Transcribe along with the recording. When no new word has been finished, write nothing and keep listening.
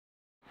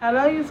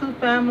Hello YouTube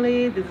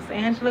family, this is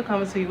Angela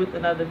coming to you with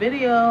another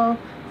video.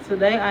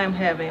 Today I am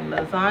having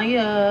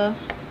lasagna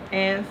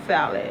and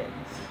salad.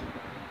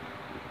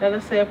 Let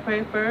us say a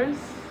prayer first.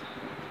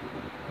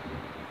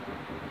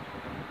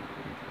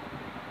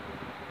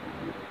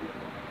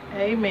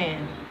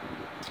 Amen.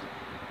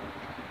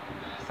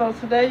 So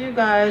today you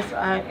guys,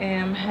 I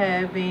am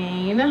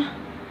having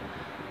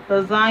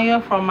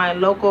lasagna from my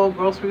local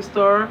grocery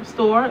store.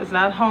 It's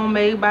not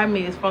homemade by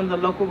me, it's from the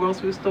local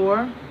grocery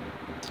store.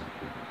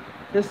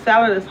 This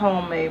salad is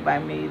homemade by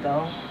me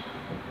though.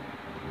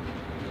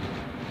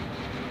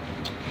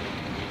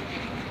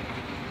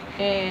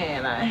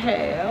 And I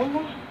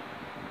have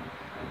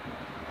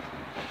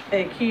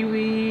a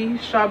kiwi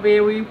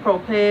strawberry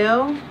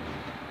propel.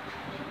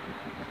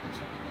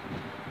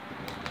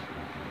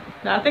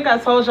 Now I think I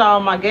told y'all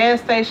my gas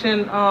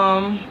station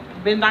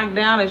been knocked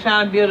down. They're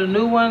trying to build a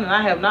new one, and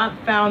I have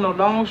not found no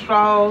long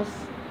straws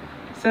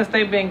since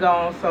they've been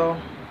gone.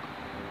 So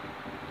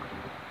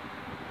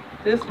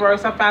this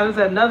works. I found this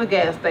at another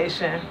gas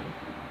station.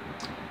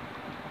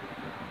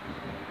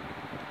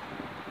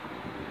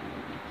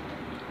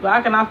 But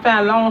I cannot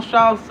find long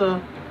straws to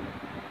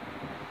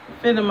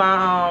fit in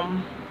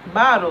my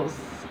bottles.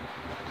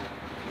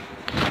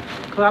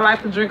 Because I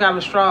like to drink out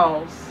of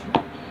straws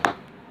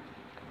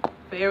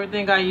for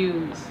everything I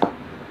use.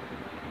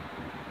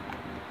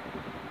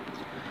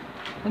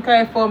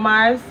 Okay, for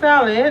my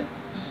salad,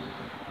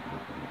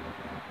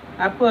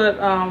 I put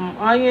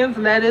onions,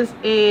 lettuce,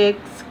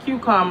 eggs,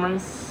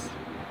 cucumbers,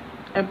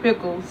 and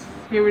pickles.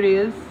 Here it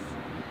is.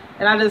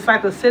 And I just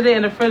like to sit it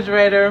in the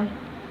refrigerator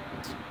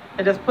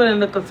and just put it in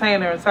the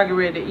container so I get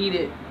ready to eat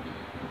it.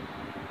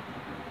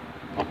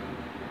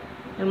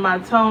 And my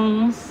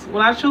tones,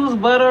 when I choose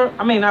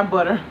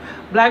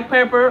black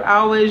pepper, I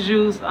always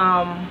use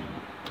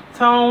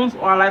tones,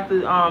 or I like to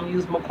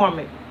use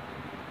McCormick.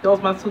 Those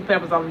are my two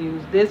peppers I'll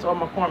use, this or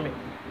McCormick.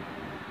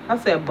 I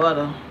said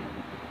butter.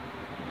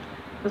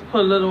 Let's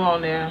put a little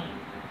on there.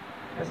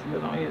 That's a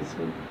little on here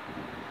too.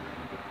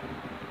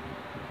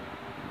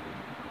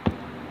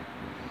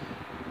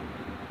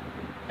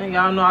 And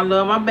y'all know I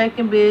love my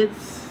bacon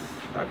bits.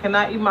 I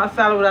cannot eat my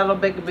salad without no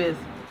bacon bits.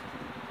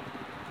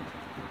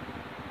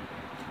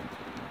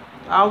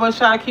 I always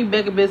try to keep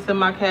bacon bits in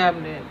my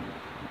cabinet.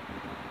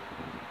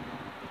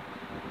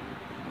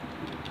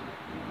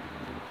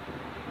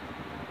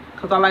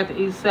 Because I like to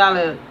eat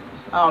salad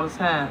all the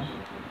time.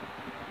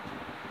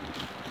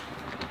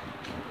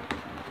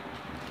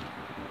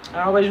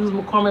 I always use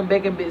McCormick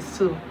bacon bits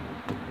too.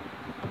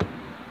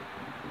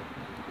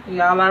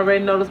 Y'all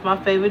already noticed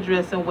my favorite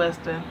dressing,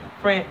 Western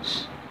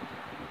French.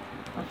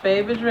 My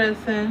favorite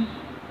dressing.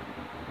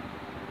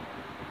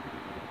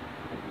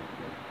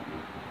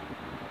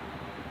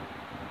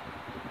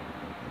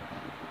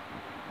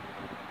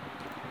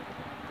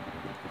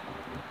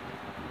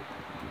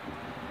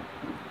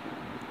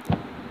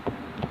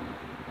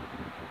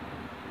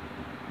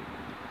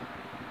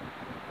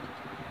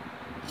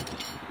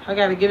 I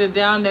gotta get it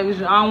down there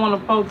because I don't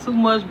want to poke too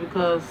much,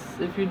 because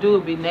if you do,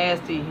 it'll be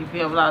nasty if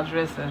you have a lot of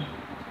dressing.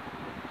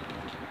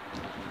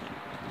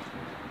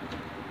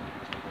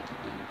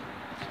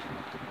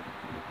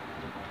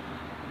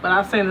 But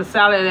I seen the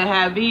salad at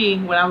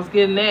Hyvee when I was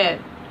getting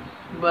that.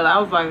 But I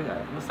was like,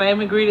 the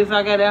same ingredients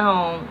I got at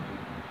home.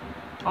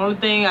 Only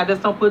thing, I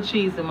just don't put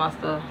cheese in my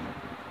stuff.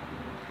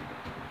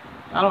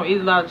 I don't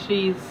eat a lot of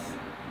cheese.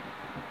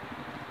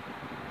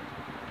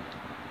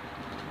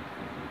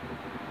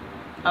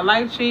 I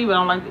like cheese, but I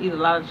don't like to eat a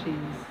lot of cheese.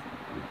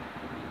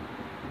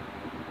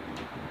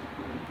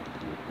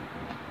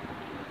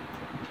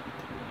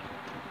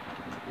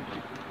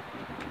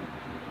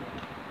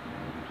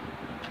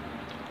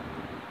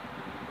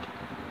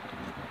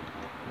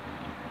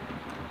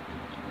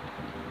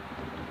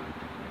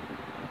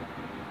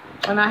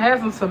 And I had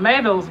some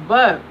tomatoes,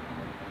 but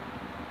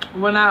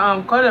when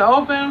I cut it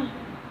open,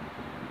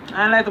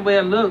 I didn't like the way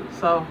it looked,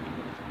 so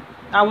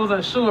I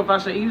wasn't sure if I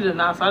should eat it or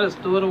not, so I just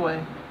threw it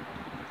away.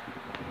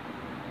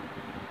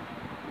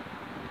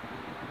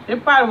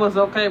 It probably was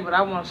okay, but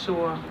I wasn't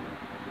sure.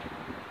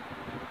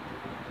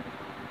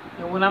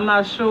 And when I'm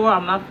not sure,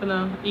 I'm not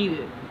gonna eat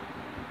it.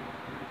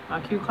 My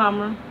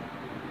cucumber.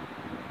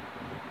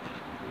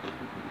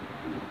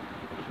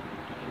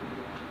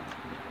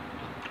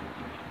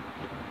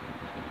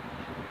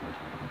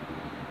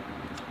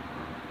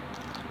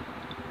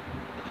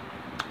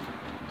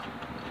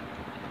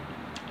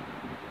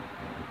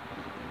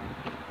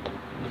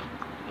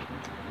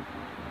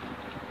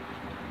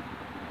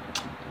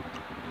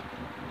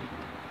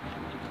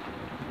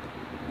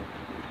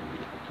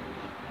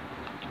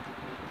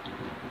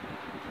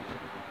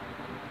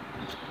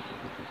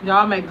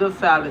 Y'all make good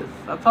salads.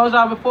 I told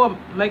y'all before,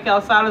 make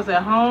y'all salads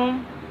at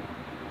home.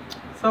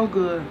 So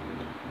good.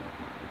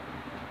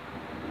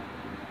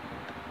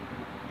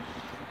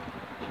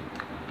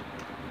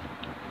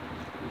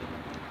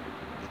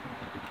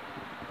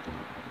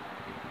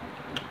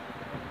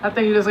 I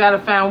think you just gotta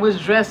find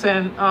which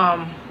dressing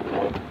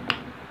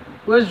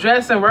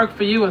work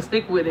for you and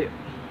stick with it.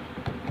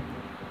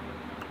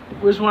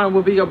 Which one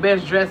will be your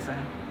best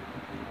dressing?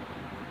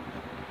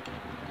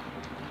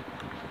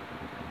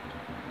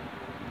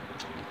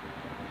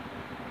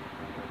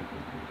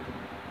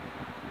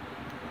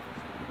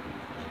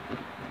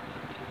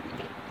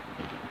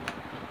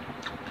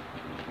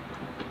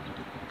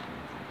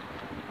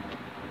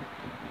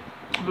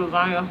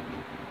 lasagna.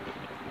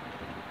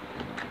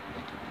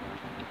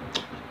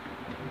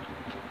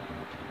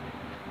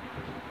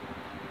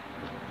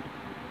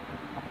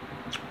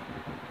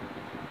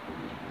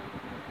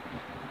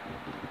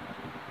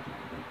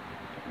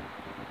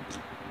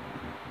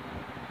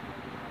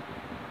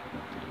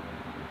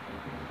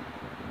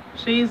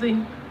 Cheesy.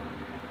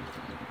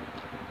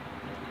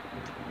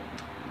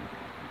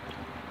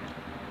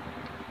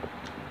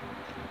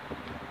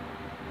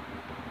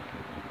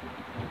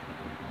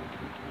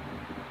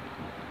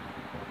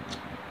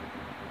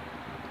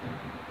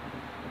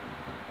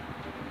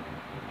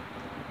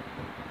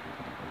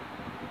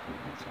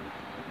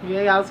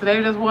 Yeah, y'all,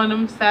 today was one of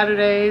them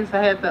Saturdays. I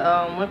had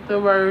to went to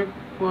work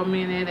for a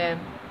minute and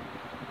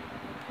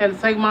had to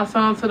take my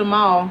son to the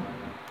mall.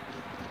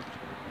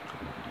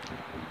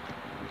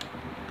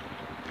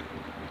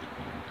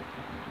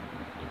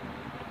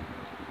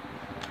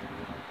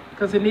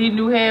 Because he needed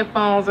new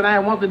headphones, and I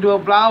wanted to do a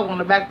vlog on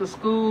the back to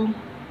school.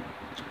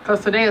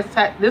 Because today is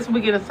this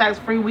weekend is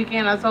tax-free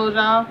weekend, I told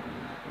y'all.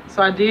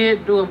 So I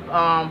did do a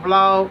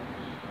vlog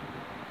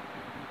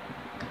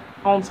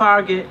on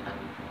Target.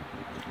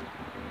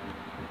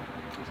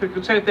 So you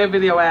can check that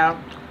video out.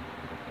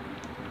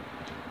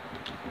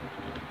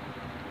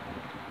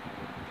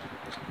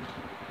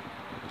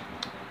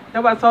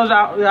 That's what I told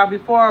y'all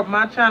before.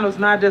 My channel is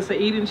not just an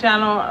eating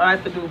channel. I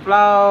like to do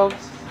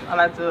vlogs. I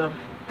like to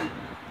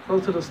go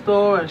to the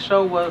store and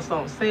show what's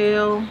on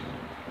sale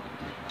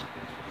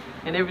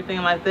and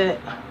everything like that.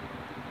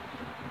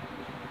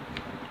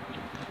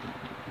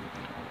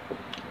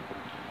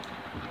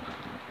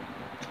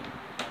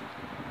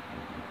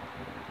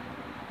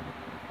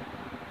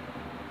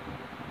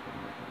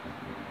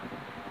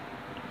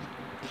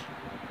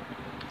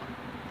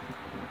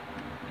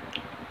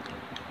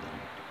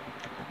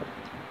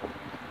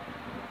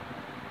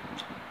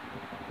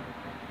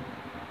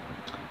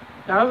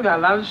 Y'all got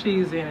a lot of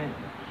cheese in it.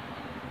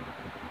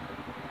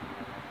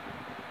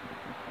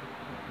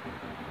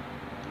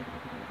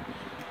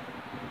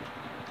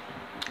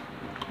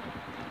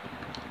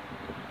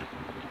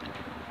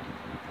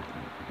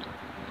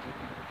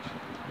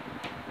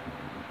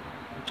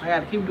 I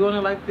gotta keep doing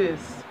it like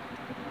this.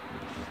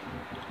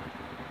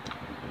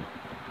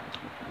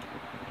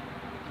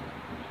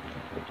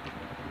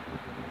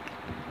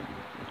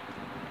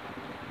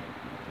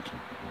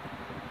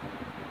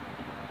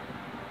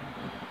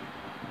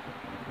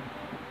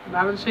 A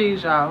lot of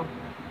cheese, y'all.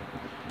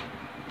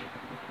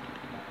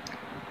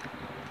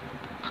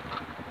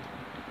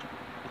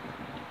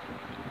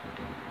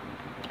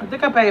 I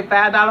think I paid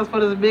 $5 for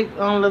this big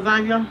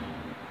lasagna.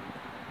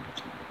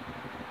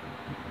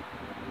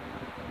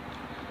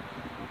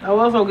 I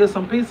was gonna get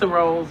some pizza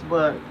rolls,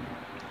 but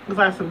it's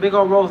like some big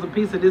old rolls of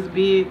pizza this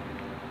big,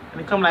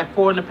 and it come like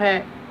 4 in the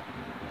pack.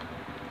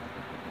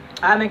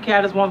 I didn't care.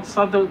 I just wanted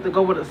something to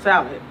go with a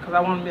salad because I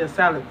wanted me a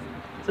salad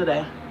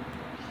today.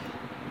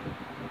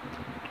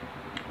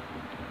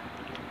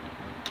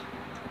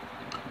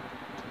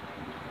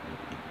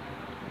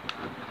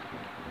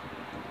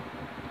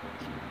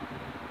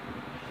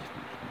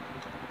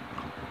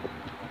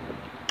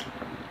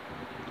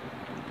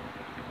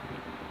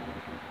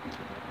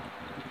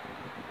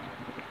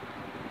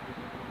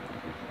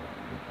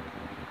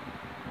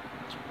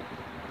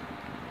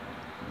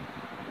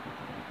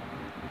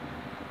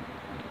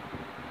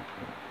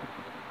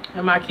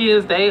 And my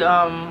kids, they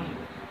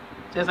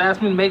just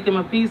asked me to make them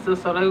a pizza,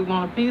 so they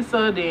want a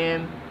pizza.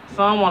 Then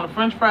some want a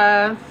French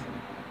fries.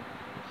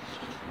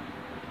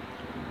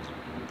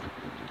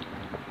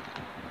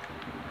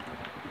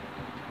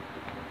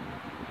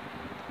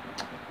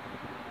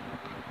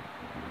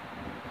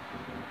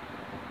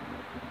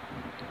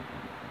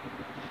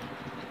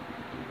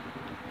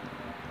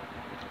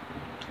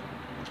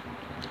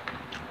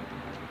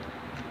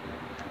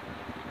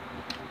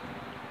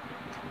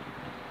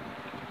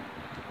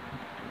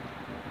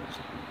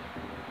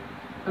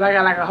 But I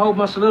got like a whole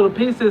bunch of little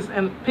pieces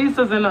in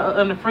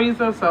the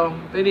freezer, so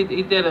they need to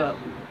eat that up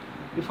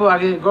before I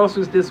get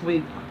groceries this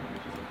week.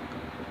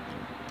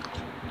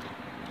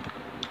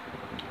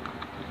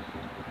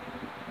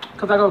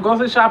 Cause I go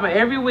grocery shopping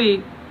every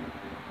week,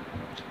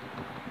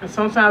 and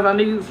sometimes I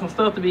need some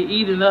stuff to be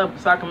eaten up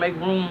so I can make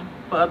room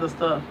for other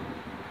stuff.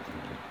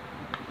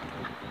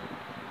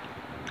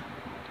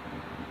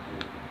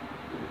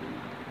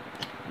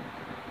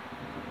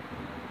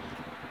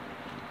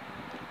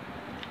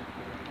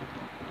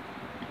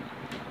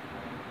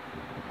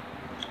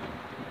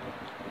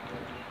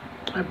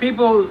 And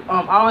people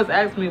always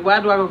ask me,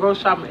 why do I go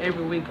grocery shopping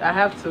every week? I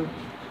have to.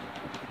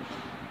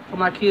 But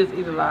my kids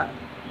eat a lot.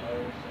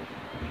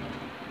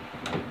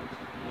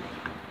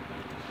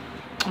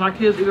 My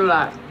kids eat a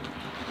lot.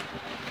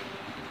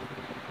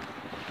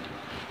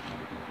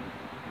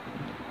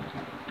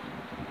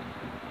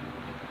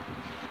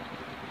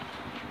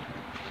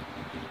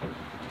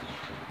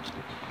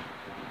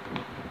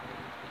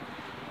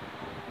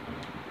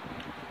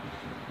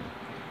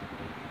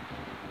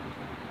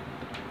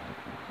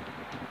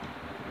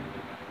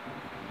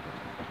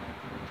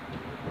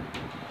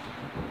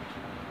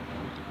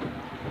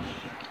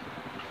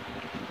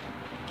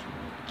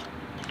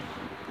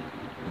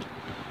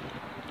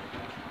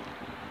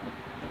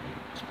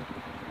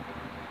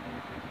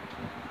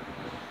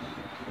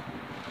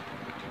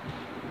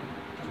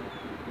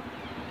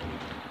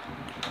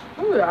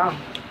 Ooh, yeah.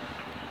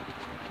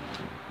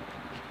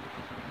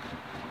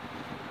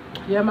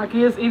 Yeah, my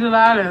kids eat a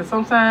lot, and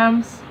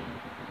sometimes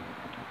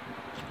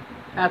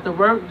after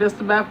work, just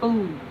about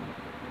food.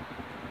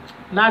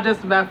 Not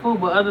just about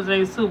food, but other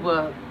things too,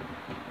 but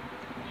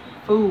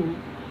food.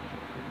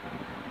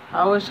 I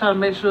always try to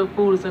make sure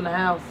food is in the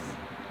house.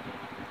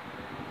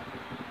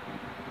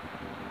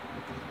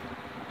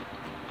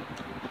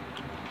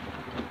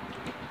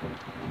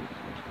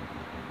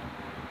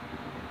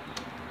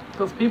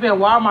 Because people at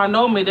Walmart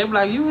know me. They be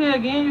like, you here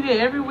again? You here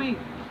every week.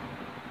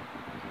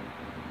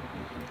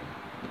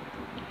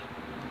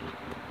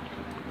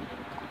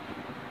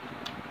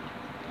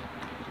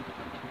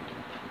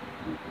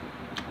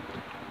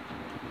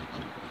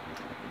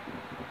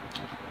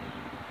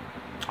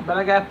 But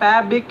I got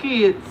 5 big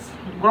kids,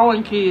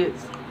 growing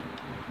kids.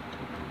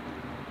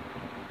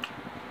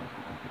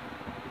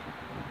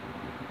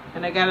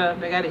 And they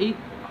gotta eat.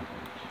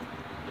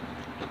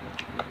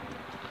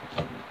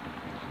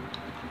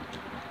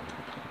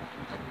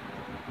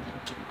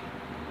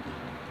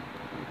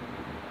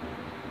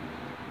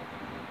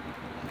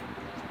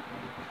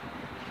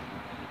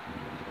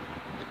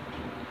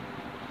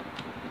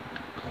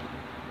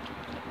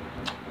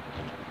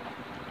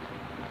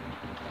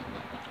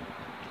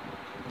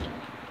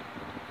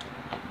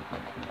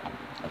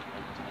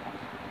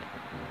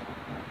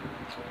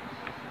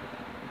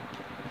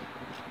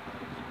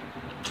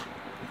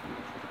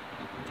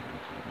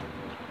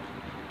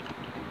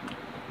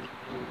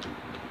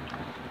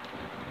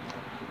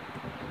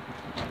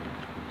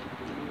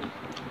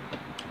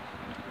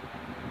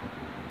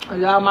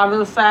 Y'all, my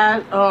little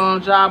side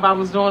job I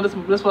was doing,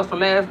 this was the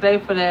last day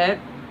for that.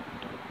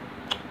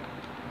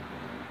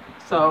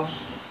 So,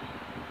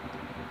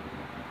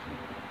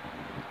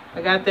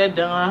 I got that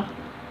done.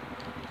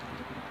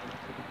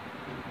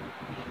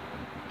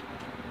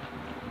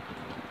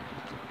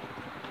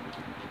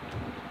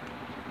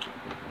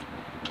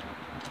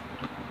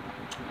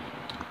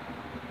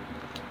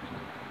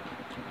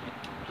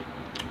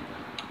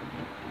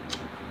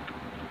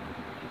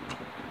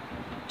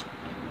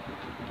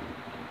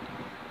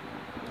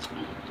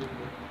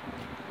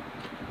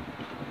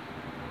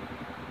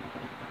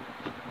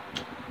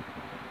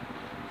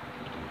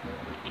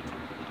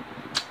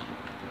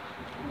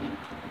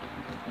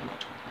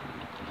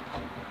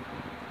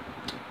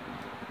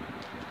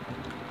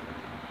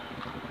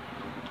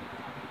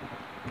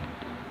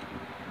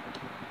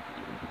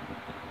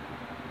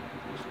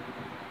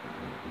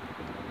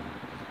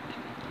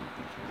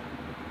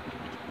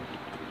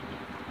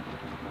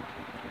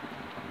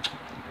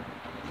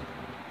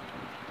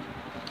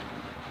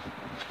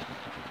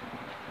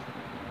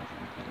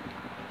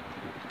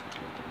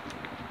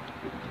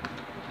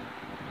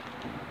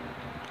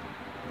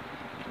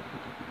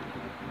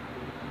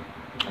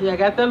 Yeah, I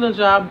got that little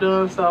job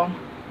done, so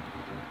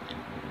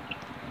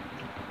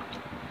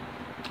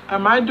I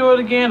might do it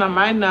again, I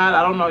might not,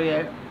 I don't know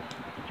yet.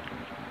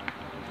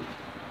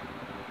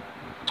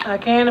 I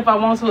can if I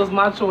want to, it's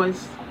my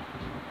choice.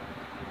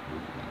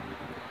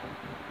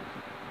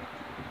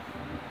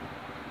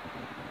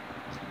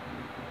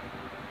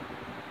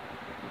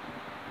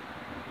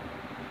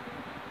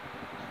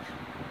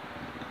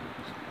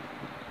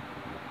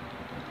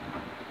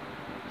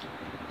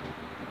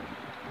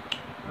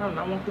 I don't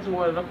know, I want this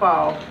water to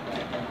fall.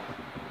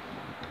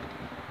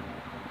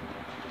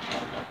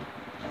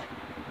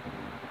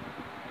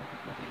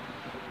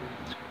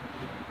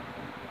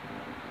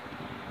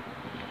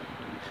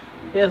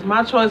 Yeah, it's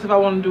my choice if I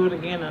want to do it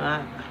again or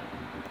not.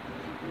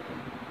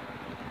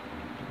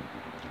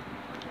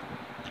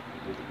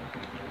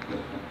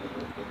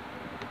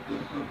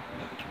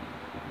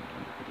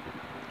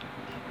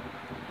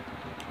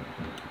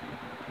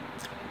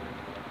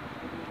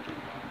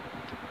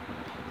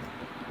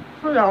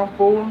 Put it on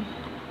full.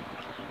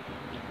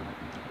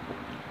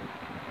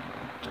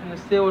 And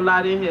there's still a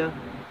lot in here.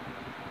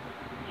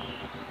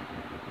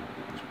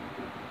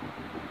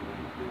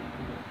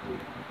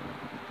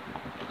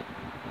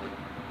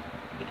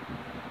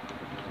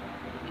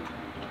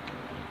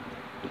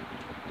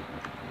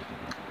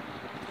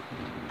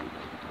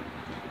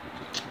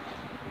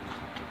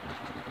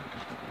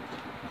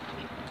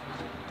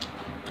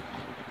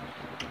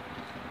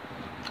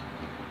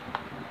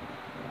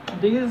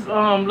 These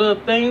little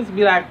things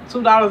be like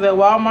 $2 at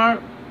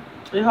Walmart.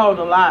 It holds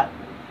a lot.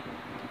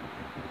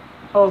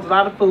 Holds a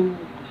lot of food.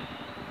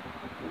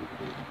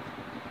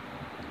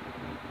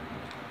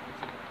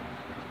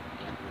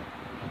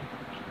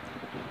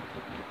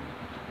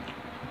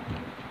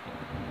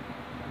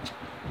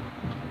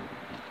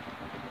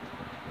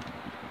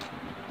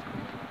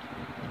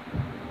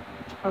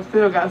 I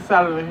still got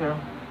salad in here.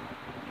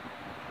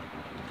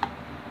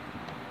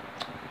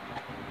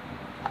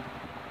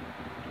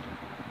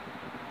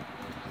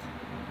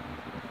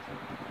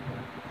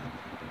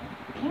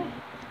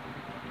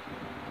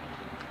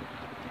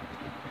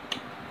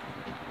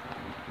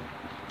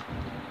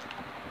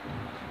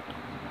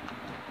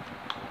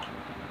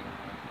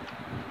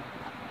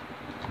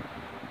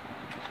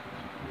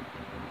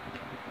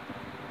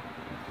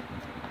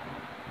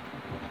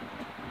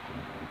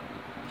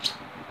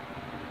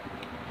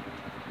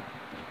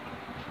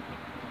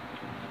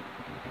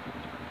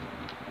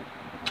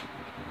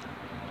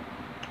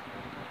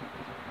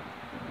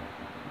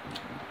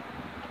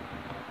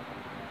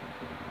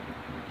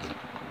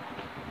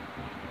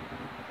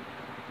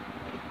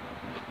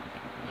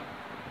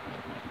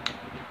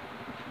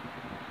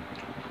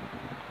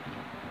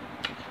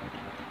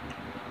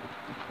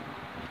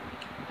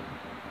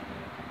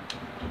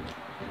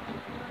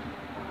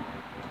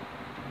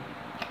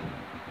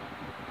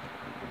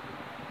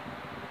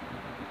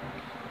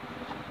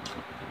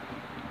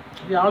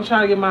 Yeah, I'm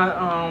trying to get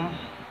my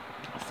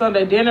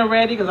Sunday dinner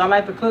ready because I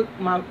like to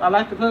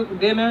cook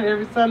dinner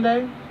every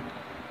Sunday.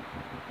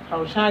 I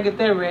was trying to get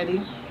that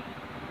ready.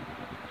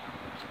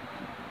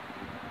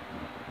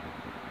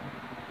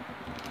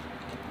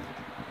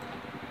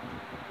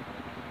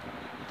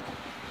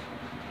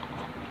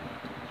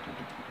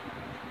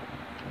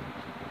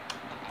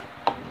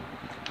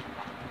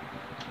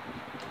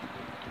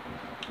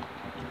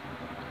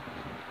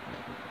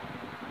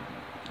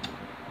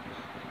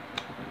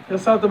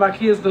 There's something my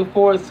kids look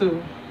forward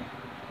to.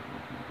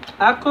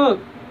 I cook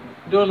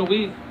during the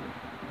week,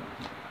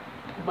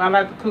 but I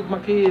like to cook my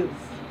kids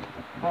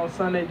on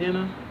Sunday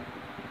dinner.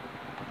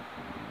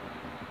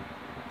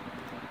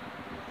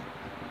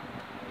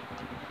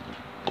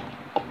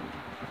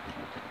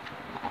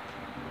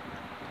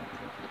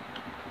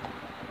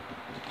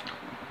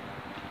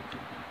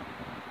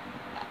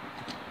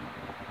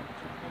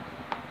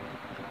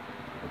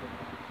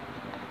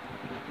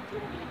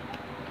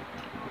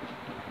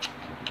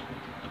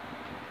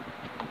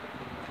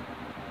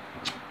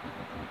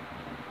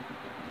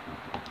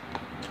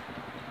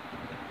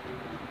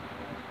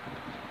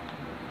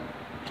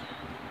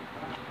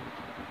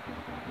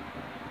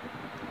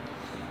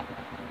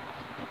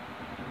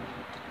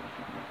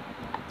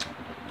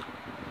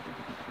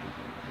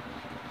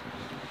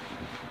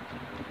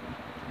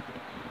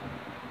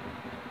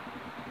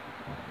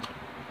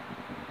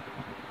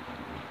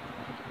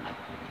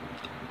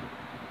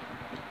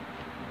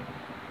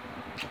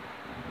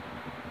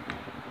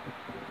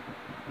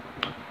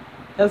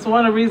 That's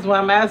one of the reasons why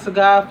I'm asking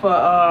God for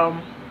I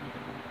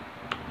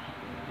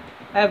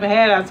haven't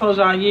had, I told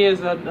y'all in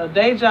years, a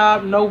day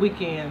job, no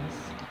weekends.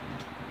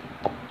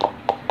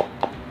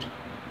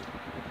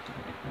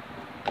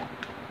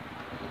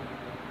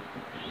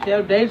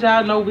 Yeah, day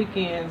job, no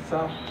weekends,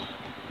 so.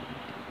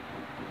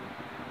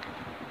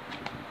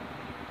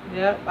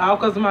 Yeah, all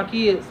because of my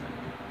kids.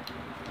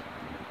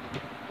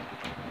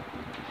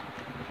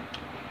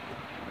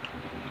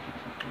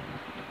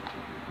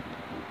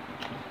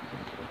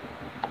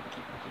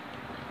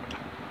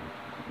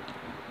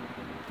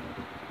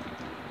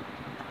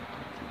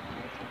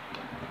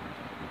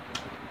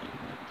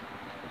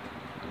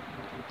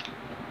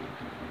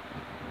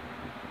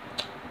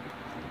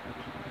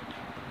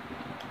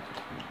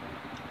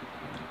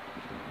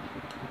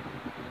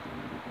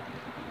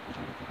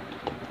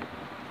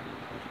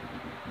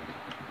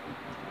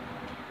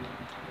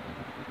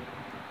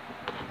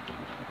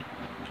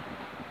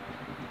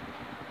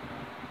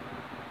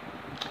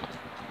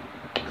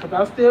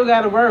 Cause I still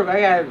gotta work.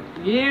 I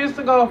got years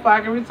to go if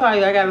I can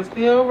retire. I gotta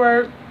still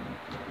work.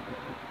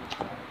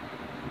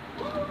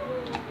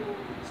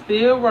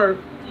 Still work.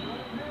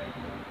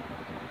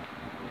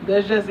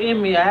 That's just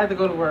in me. I have to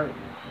go to work.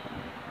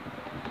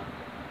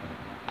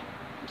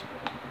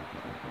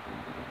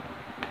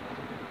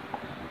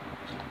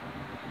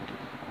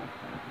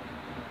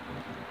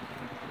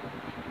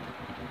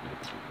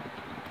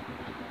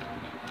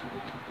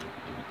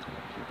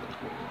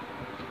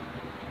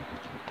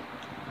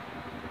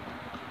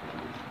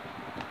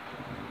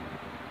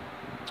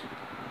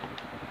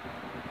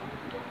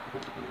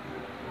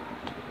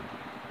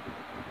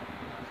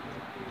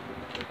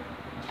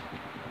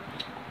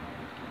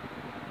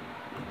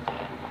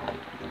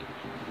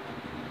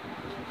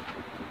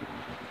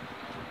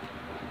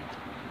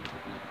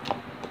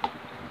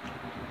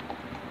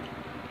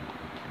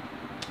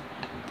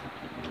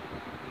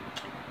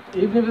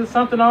 Even if it's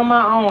something on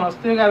my own, I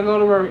still gotta go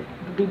to work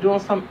to be doing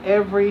something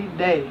every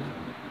day.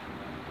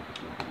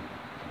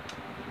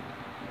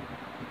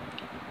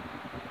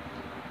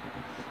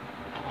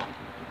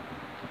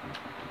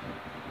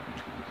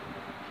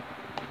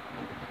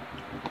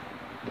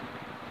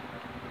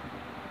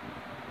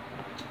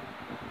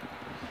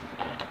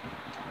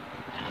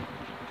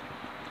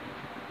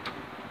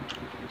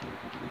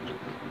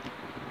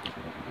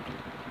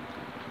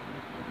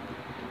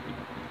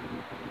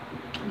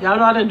 Y'all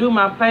know I didn't do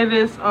my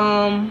playlist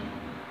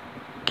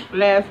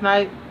last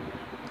night.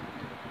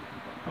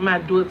 I'm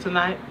gonna do it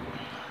tonight.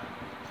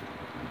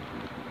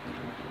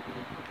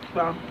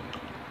 So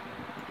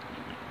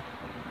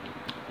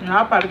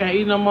I probably can't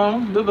eat no more.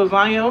 This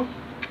lasagna.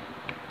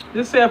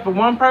 This said for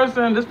one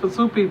person, this for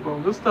two people.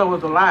 This stuff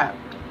was a lot.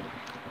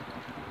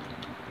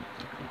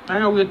 I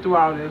ain't gonna get through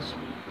all this.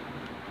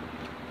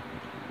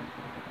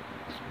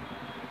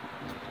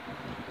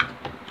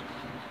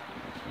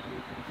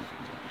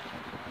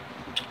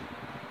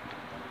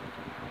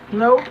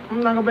 Nope,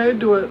 I'm not gonna be able to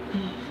do it.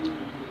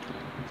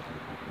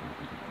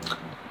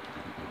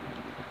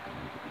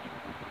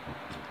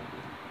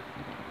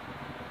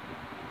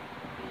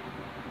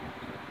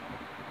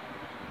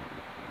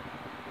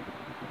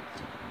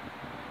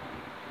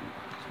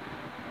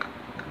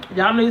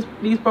 Y'all know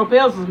these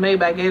propels was made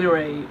by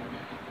Gatorade.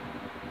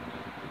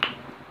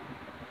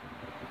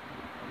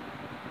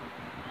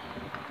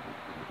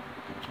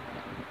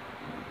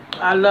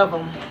 I love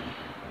them.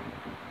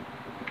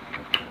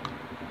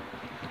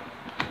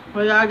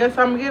 Well, y'all, I guess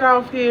I'm gonna get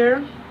off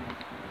here.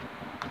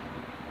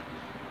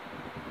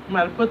 I'm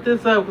about to put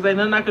this up because ain't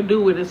nothing I can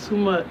do with it. It's too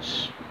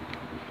much.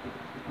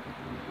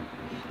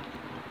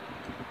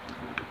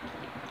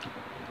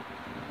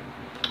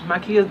 My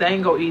kids, they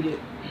ain't gonna eat it.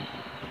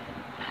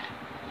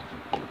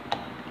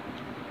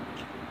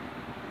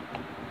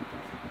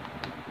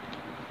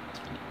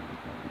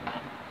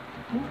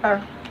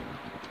 Okay.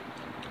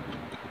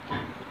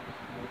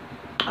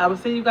 I will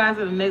see you guys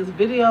in the next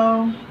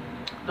video.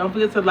 Don't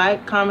forget to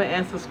like, comment,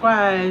 and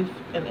subscribe.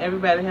 And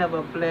everybody have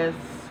a blessed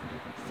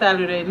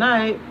Saturday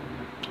night.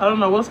 I don't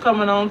know what's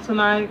coming on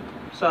tonight,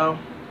 so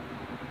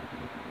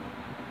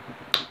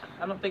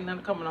I don't think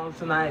nothing coming on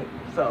tonight.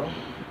 So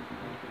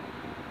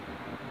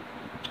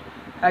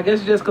I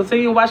guess you just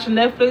continue watching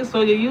Netflix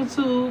or your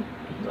YouTube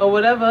or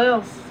whatever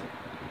else.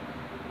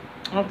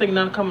 I don't think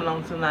nothing coming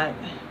on tonight.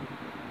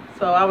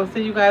 So I will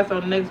see you guys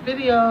on the next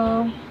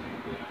video.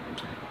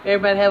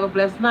 Everybody have a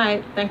blessed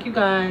night. Thank you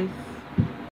guys.